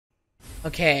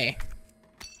Okay.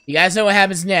 You guys know what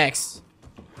happens next.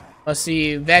 Let's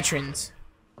see, veterans.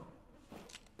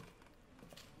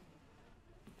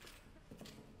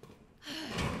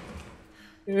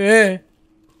 Hey,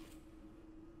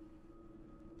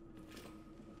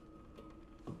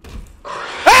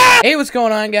 what's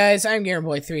going on, guys? I'm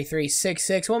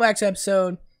GamerBoy3366. Welcome back to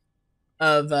episode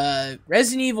of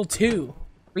Resident Evil 2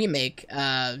 Remake.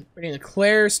 We're in the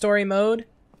Claire story mode.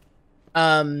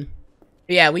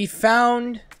 Yeah, we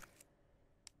found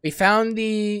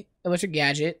the electric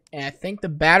gadget, and I think the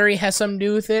battery has something to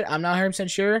do with it. I'm not 100%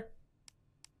 sure.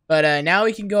 But now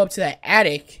we can go up to that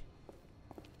attic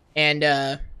and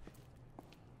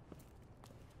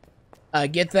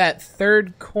get that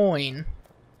third coin,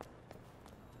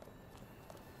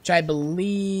 which I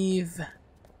believe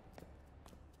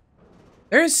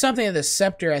there is something that the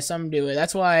scepter has something to do with.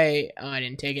 That's why I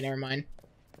didn't take it. Never mind.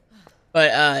 But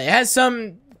it has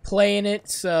some play in it,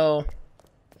 so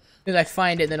as I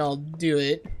find it, then I'll do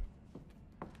it.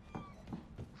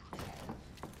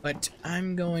 But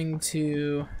I'm going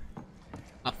to.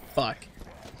 Oh fuck.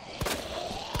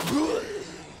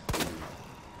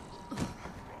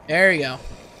 There we go.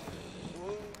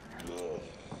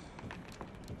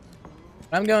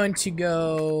 I'm going to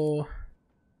go.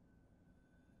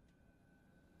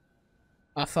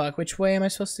 Oh fuck, which way am I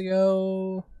supposed to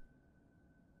go?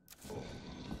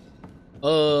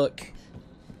 Look.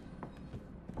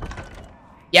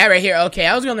 Yeah, right here. Okay,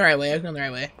 I was going the right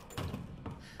way.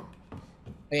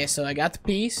 Okay, so I got the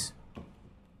piece.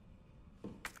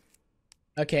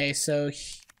 Okay, so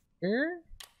here.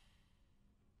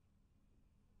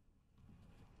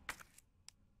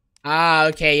 Ah,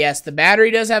 okay, yes, the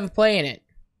battery does have a play in it.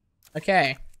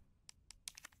 Okay.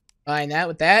 Find that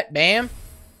with that. Bam.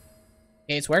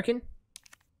 Okay, it's working.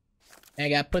 And I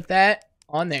gotta put that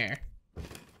on there.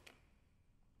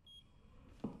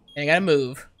 And I gotta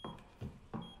move.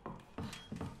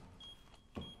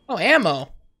 Oh, ammo.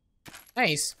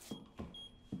 Nice.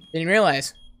 Didn't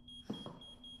realize.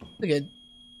 Look good.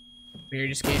 Here,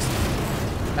 just in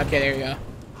case. Okay, there we go.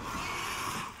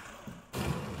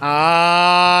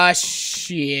 Ah,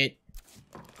 shit.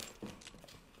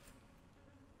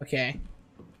 Okay.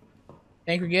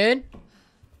 Think we're good?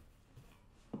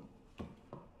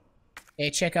 Okay,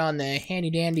 check on the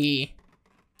handy-dandy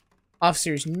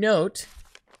officer's note.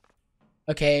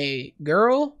 Okay,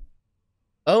 girl,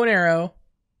 bow and arrow,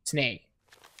 snake.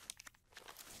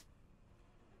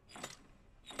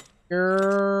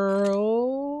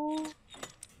 Girl,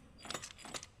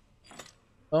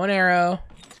 bow and arrow.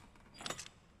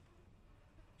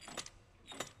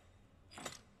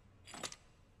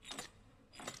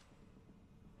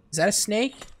 Is that a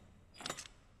snake?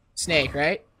 Snake,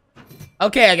 right?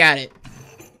 Okay, I got it.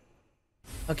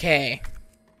 Okay.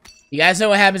 You guys know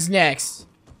what happens next.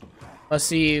 Let's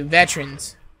see,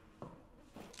 veterans.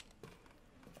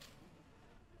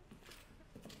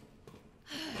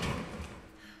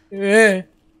 It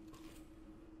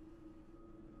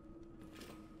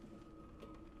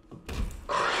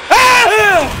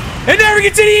never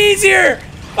gets any easier!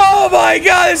 Oh my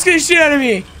god, this scared the shit out of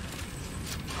me!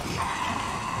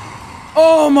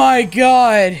 Oh my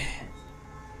god.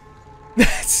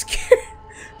 That scared.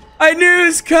 I knew it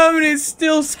was coming, it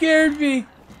still scared me.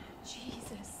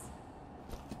 Jesus.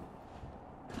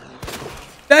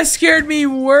 That scared me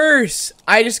worse.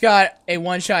 I just got a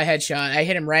one-shot headshot. I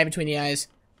hit him right between the eyes.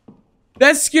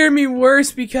 That scared me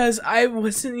worse because I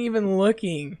wasn't even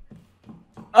looking.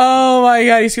 Oh my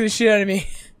god, he scared the shit out of me.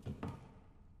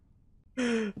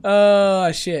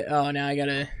 Oh shit. Oh, now I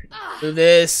gotta do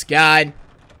this. God.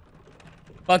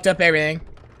 Fucked up everything.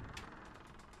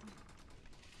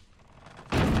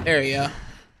 There we go.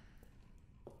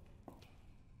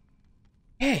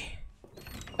 Hey.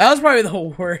 That was probably the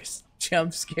worst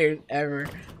jump scare ever.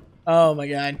 Oh my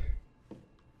god.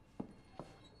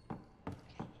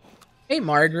 Hey,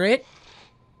 Margaret.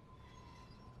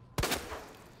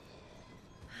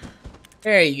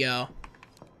 There you go.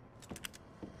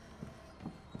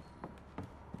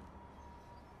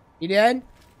 You dead?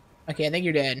 Okay, I think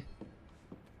you're dead.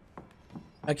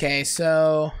 Okay,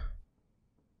 so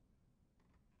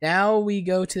now we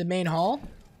go to the main hall.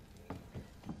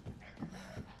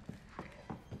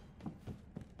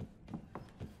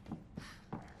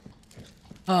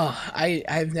 Oh,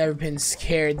 I've never been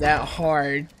scared that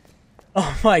hard.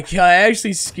 Oh my god, it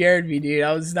actually scared me, dude.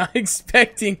 I was not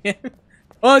expecting him.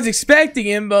 Well, I was expecting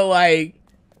him, but like,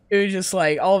 it was just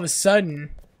like all of a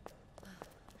sudden.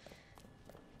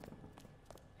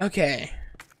 Okay.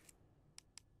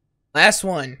 Last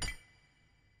one.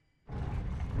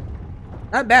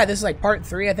 Not bad. This is like part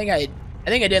 3. I think I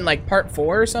did like part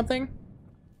 4 or something.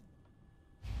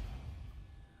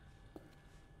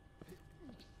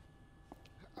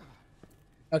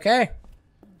 Okay.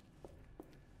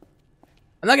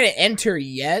 I'm not gonna enter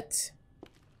yet.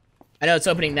 I know it's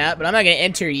opening that, but I'm not gonna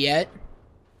enter yet.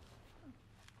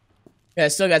 Yeah, I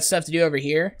still got stuff to do over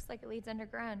here. Looks like it leads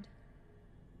underground.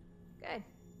 Good.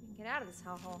 We can get out of this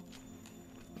hellhole.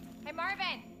 Hey,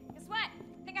 Marvin! Guess what?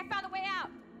 I think I found the way out.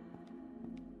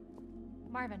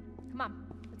 Marvin, come on.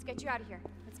 Let's get you out of here.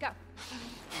 Let's go.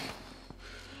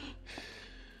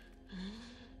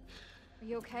 Are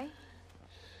you okay?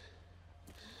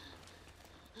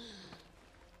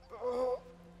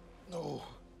 No.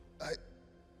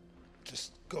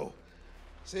 Just go.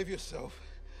 Save yourself.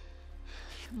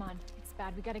 Come on. It's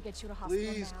bad. We gotta get you to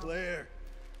hospital Please, now. Claire.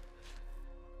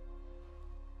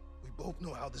 We both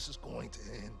know how this is going to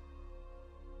end.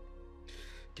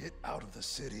 Get out of the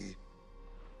city.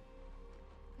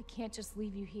 I can't just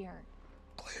leave you here.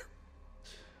 Claire,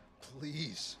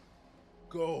 please,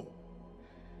 go.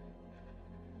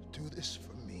 Do this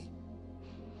for me.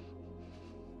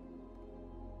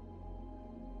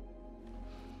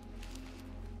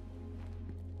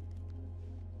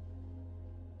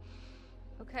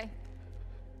 Okay.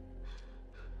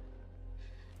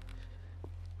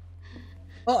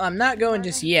 Well, I'm not going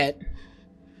just yet.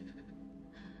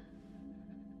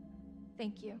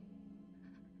 Thank you.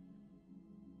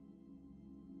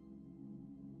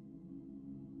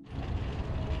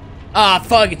 Ah,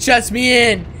 fuck, it shuts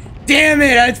me in. Damn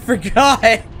it, I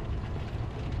forgot.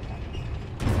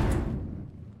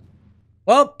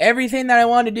 Well, everything that I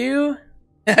want to do,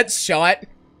 that's shot.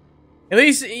 At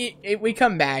least we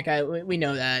come back. We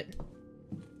know that.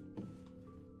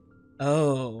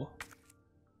 Oh.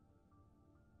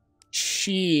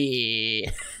 Shit.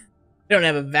 I don't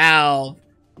have a valve.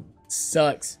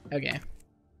 Sucks. Okay.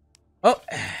 Oh.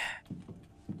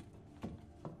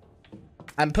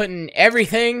 I'm putting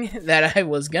everything that I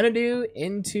was gonna do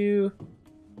into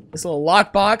this little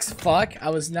lockbox. Fuck. I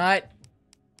was not...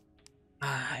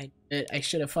 I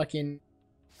should have fucking...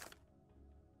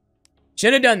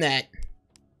 Should have done that.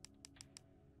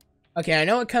 Okay, I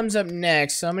know what comes up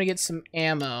next, so I'm gonna get some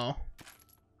ammo.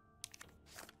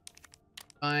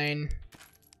 Fine.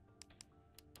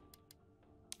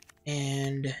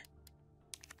 And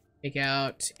take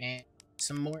out and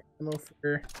some more ammo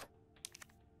for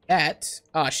that.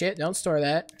 Oh shit, don't store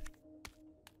that.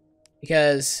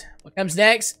 Because what comes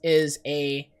next is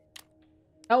a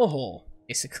hellhole,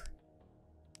 basically.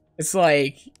 It's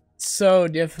like so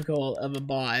difficult of a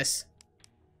boss.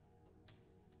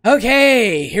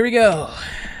 Okay, here we go.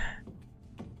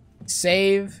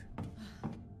 Save.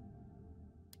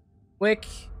 Quick.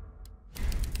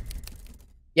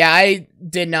 Yeah, I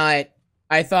did not.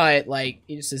 I thought, like,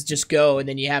 he just says just go and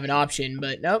then you have an option,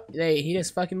 but nope, he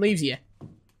just fucking leaves you.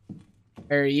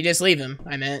 Or you just leave him,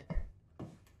 I meant.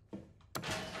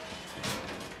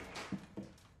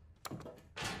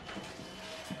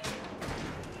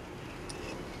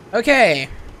 Okay.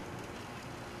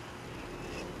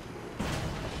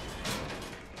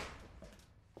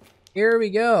 Here we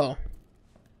go.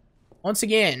 Once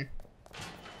again.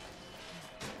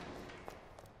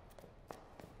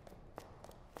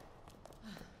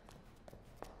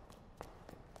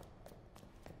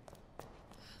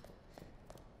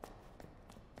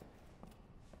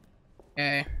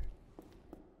 Okay.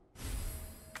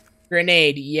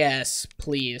 Grenade, yes,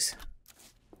 please.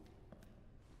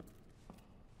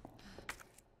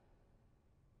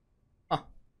 Oh.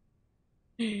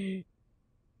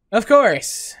 Of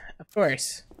course. Of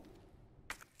course.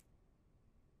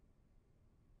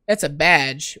 That's a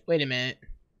badge. Wait a minute.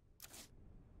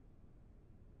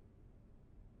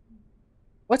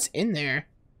 What's in there?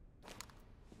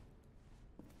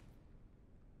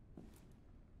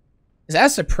 Is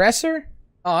that a suppressor?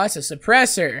 Oh, that's a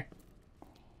suppressor.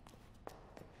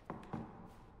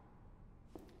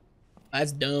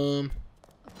 That's dumb.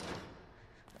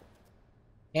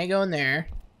 Can't go in there.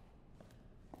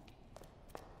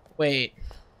 Wait.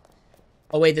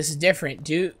 Oh, wait, this is different.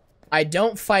 I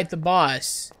don't fight the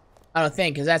boss. I don't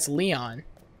think, because that's Leon.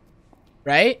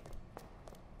 Right?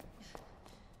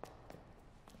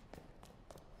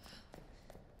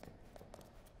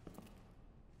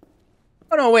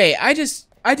 Oh, no, wait. I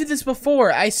did this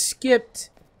before. I skipped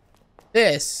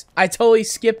this. I totally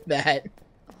skipped that.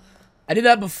 I did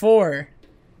that before.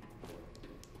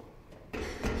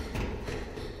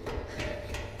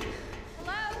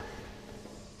 Hello?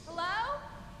 Hello?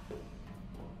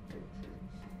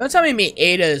 Don't tell me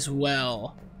Ada as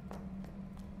well.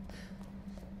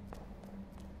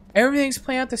 Everything's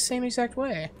playing out the same exact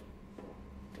way.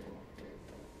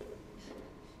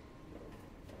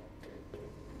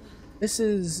 This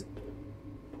is...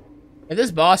 If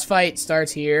this boss fight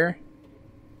starts here...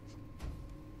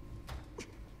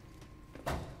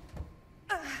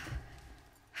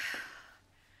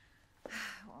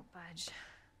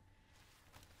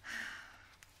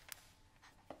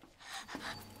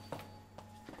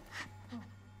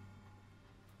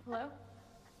 Hello?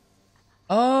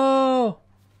 Oh,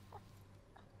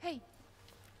 Hey,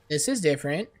 this is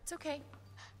different. it's okay.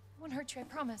 I won't hurt you, I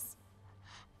promise.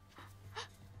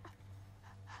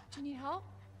 Do you need help?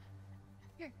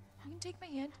 Here, you can take my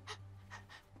hand.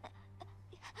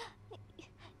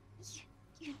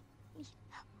 You need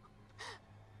help.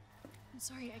 I'm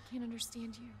sorry, I can't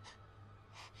understand you.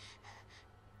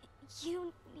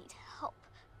 You need help.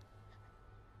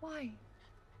 Why?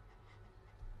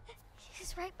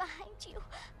 He's right behind you.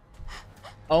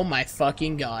 Oh my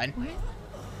fucking god. What?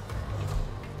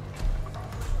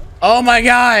 Oh my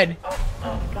god.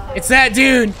 It's that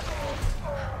dude.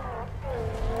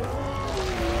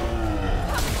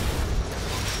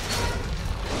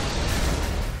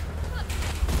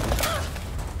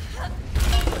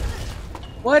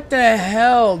 What the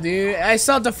hell, dude? I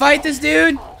still have to fight this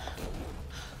dude?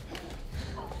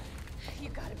 You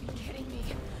gotta be kidding me.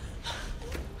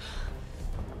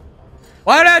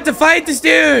 Why do I have to fight this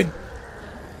dude?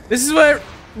 This is what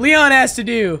Leon has to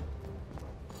do.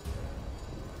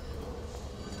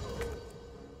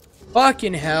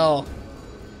 Fucking hell.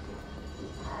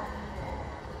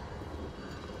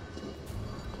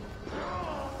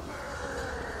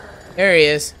 There he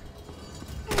is.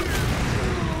 This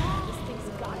thing's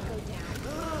gotta go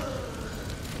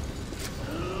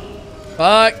down.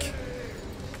 Fuck.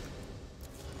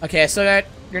 Okay, I still got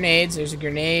grenades. There's a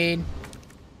grenade.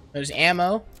 There's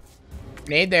ammo.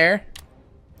 Grenade there.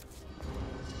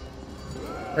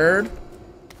 Herb.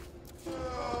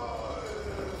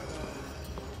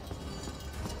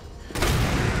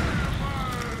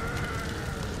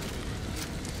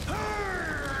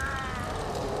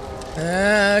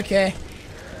 Okay.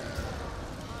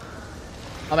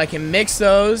 I can mix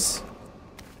those.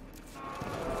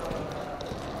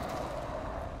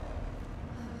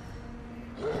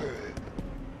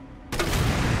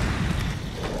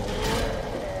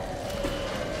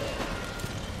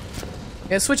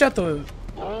 Yeah, switch out the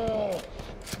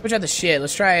shit.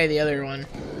 Let's try the other one.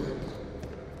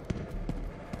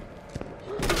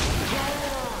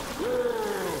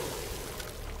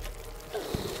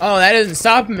 Oh, that doesn't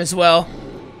stop him as well.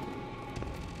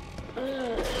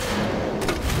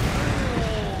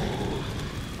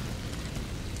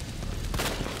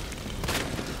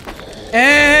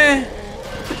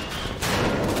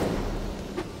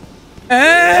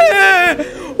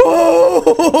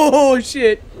 Oh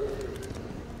shit.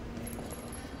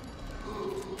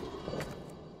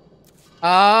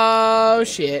 Oh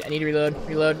shit. I need to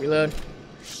reload.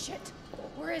 Shit.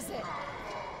 Where is it?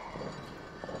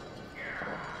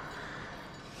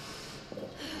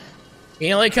 You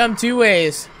can only come two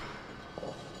ways.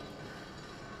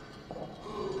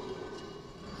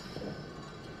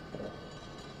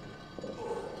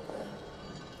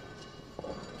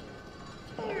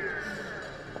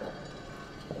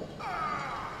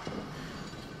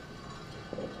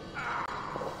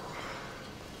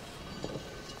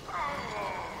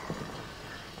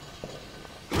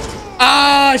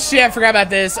 Oh shit, I forgot about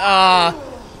this. Oh,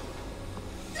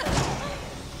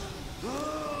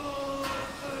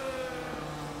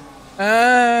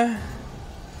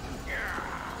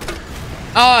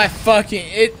 I fucking,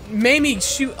 it made me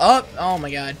shoot up. Oh my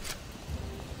god.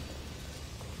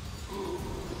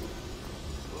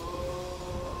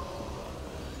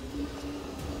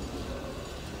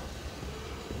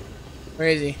 Where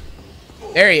is he?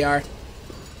 There you are.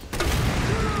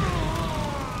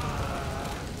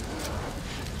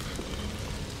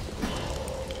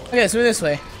 Okay, let's move this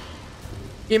way.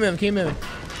 Keep moving.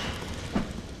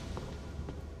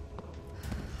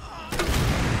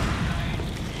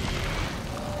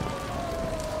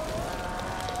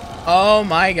 Oh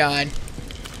my god.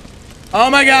 Oh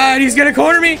my god, he's gonna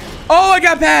corner me! Oh, I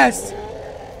got past!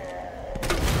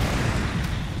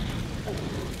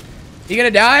 You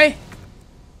gonna die?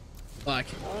 Fuck.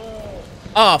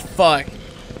 Oh, fuck.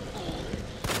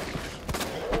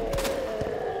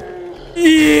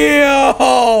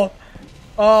 Yo!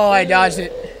 Oh, I dodged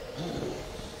it.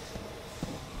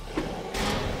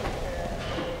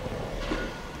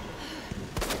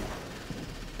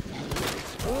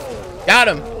 Got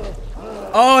him.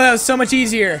 Oh, that was so much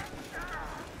easier.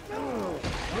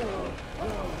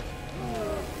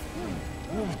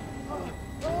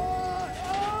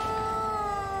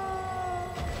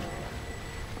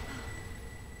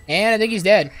 And I think he's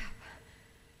dead.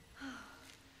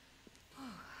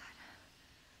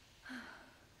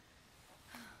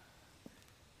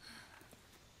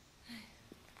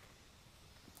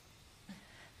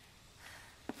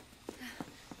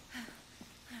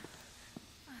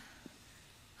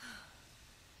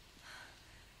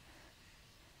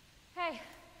 Hey.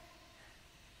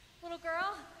 Little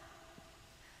girl?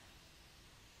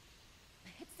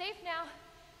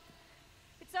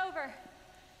 over.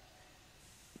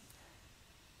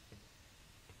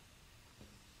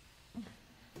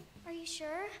 Are you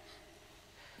sure?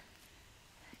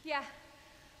 Yeah,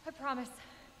 I promise.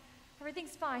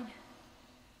 Everything's fine.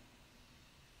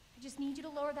 I just need you to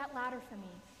lower that ladder for me.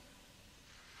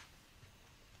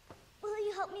 Will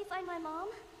you help me find my mom?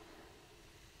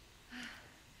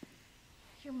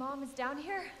 Your mom is down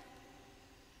here?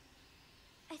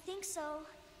 I think so.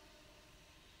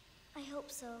 I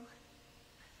hope so.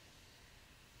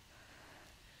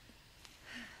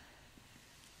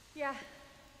 Yeah.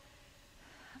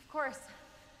 Of course.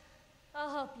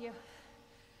 I'll help you.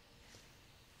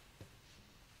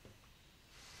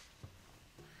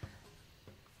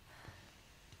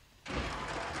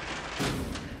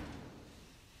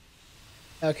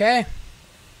 Okay.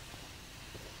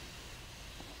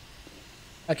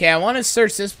 Okay, I want to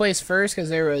search this place first because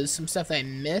there was some stuff that I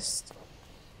missed.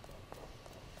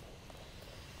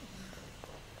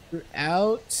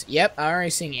 Out. Yep, I'm already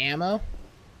seeing ammo.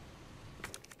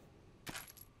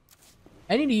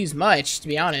 I didn't use much, to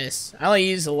be honest. I only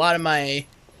use a lot of my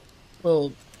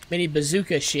little mini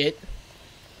bazooka shit.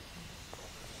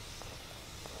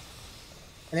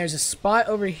 And there's a spot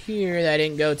over here that I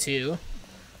didn't go to.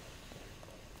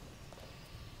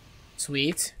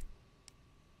 Sweet.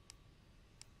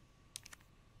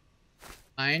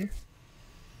 Fine.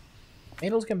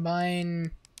 Mabel's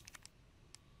combine.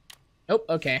 Nope,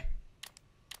 okay.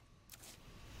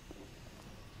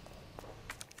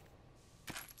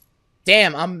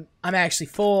 Damn, I'm actually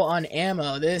full on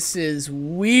ammo. This is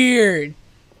weird.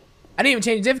 I didn't even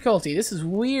change difficulty. This is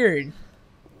weird.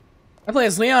 I play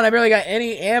as Leon, I barely got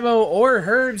any ammo or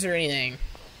herbs or anything.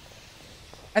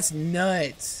 That's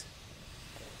nuts.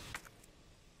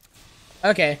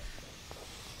 Okay.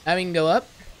 Now we can go up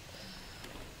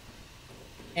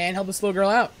and help this little girl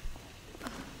out.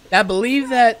 I believe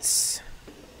that's...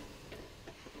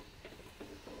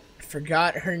 I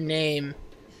forgot her name.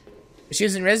 She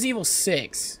was in Resident Evil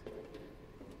 6.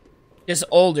 Just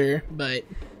older, but...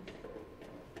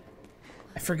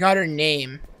 I forgot her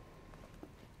name.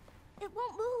 It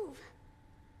won't move.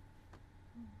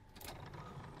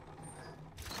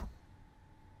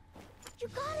 You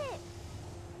got it.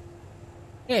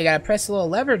 Yeah, you gotta press the little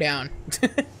lever down.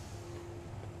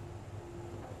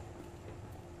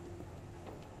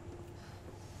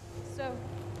 So,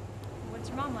 what's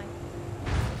your mom like?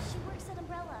 She works at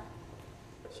Umbrella.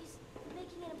 She's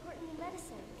making an important new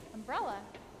medicine. Umbrella?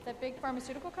 That big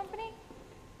pharmaceutical company?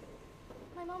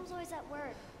 My mom's always at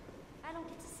work. I don't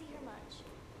get to see her much.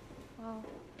 Well,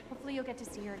 hopefully you'll get to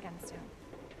see her again soon.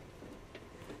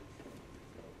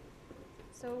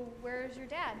 So, where's your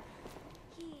dad?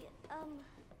 He,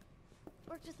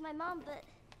 worked with my mom, but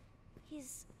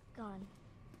he's gone.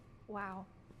 Wow.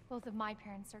 Both of my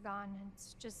parents are gone, and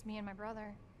it's just me and my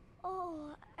brother. Oh,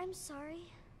 I'm sorry.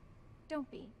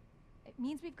 Don't be. It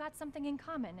means we've got something in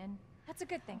common, and that's a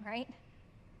good thing, right?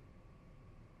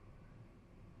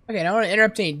 Okay, I don't want to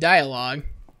interrupt any dialogue.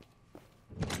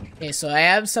 Okay, so I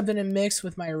have something to mix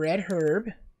with my red herb.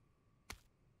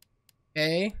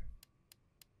 Okay.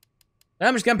 Not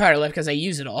how much gunpowder left because I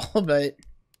use it all, but...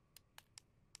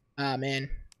 Ah, man.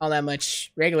 All that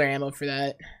much regular ammo for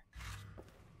that.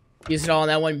 Use it all on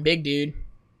that one big dude.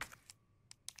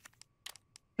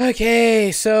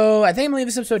 Okay, so I think I'm gonna leave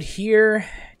this episode here.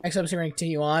 Next episode we're gonna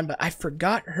continue on, but I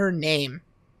forgot her name.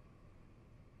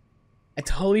 I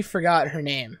totally forgot her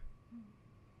name.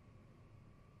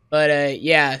 But,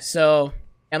 yeah, so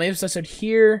I'm gonna leave this episode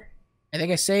here. I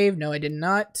think I saved. No, I did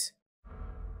not.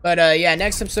 But, yeah,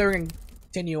 next episode we're gonna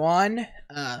continue on.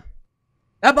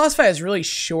 That boss fight is really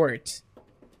short.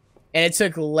 And it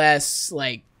took less,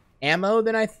 like, ammo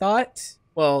than I thought.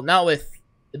 Well, not with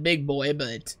the big boy,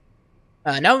 but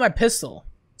not with my pistol.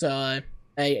 So,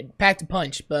 I packed a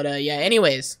punch. But, yeah,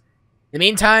 anyways. In the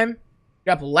meantime,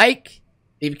 drop a like,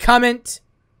 leave a comment,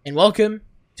 and welcome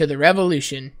to the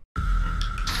revolution.